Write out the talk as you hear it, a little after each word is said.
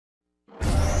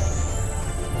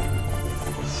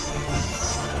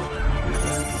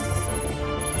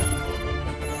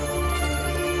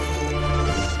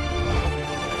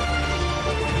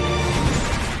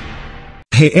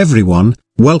Hey everyone,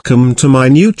 welcome to my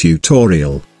new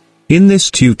tutorial. In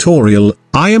this tutorial,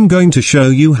 I am going to show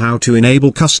you how to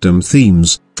enable custom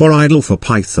themes for idle for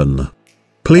Python.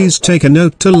 Please take a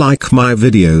note to like my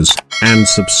videos and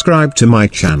subscribe to my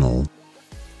channel.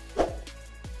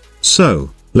 So,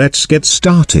 let's get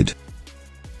started.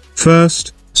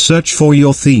 First, search for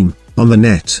your theme on the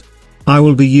net. I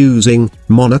will be using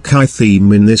Monokai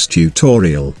theme in this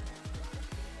tutorial.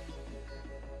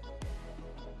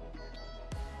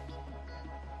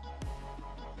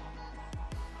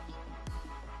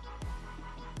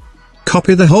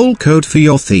 Copy the whole code for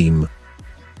your theme.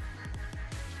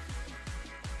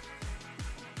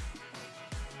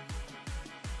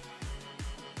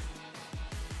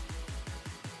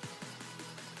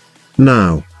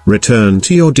 Now, return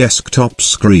to your desktop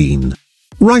screen.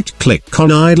 Right-click on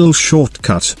Idle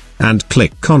Shortcut, and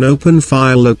click on Open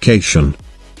File Location.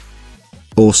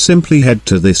 Or simply head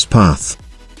to this path.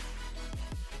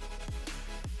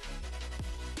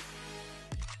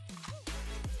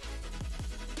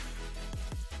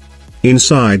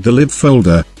 Inside the lib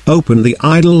folder, open the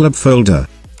idle lib folder.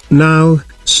 Now,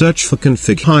 search for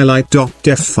config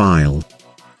highlight.def file.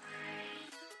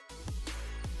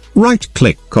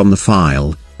 Right-click on the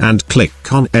file, and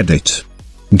click on Edit.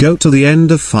 Go to the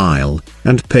end of file,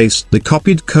 and paste the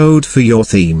copied code for your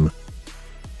theme.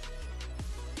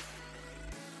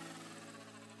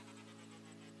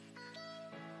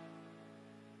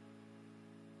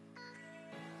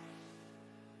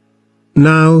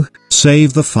 Now,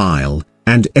 save the file,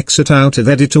 and exit out of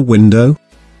editor window.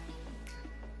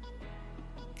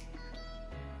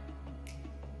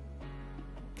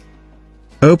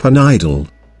 Open idle.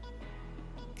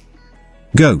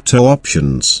 Go to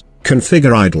Options,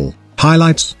 Configure Idle,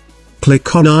 Highlights.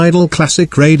 Click on Idle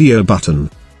Classic Radio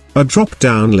button. A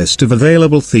drop-down list of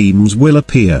available themes will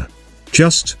appear.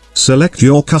 Just select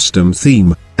your custom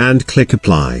theme, and click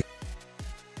Apply.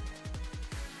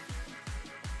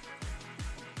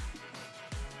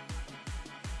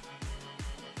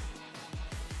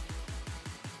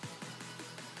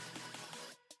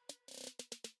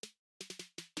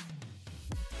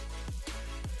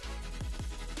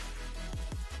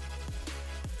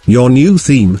 Your new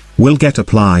theme will get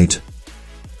applied.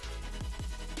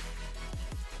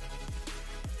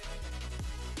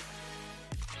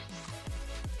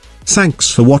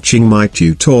 Thanks for watching my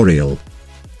tutorial.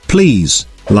 Please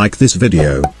like this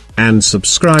video and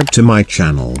subscribe to my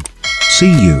channel.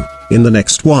 See you in the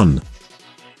next one.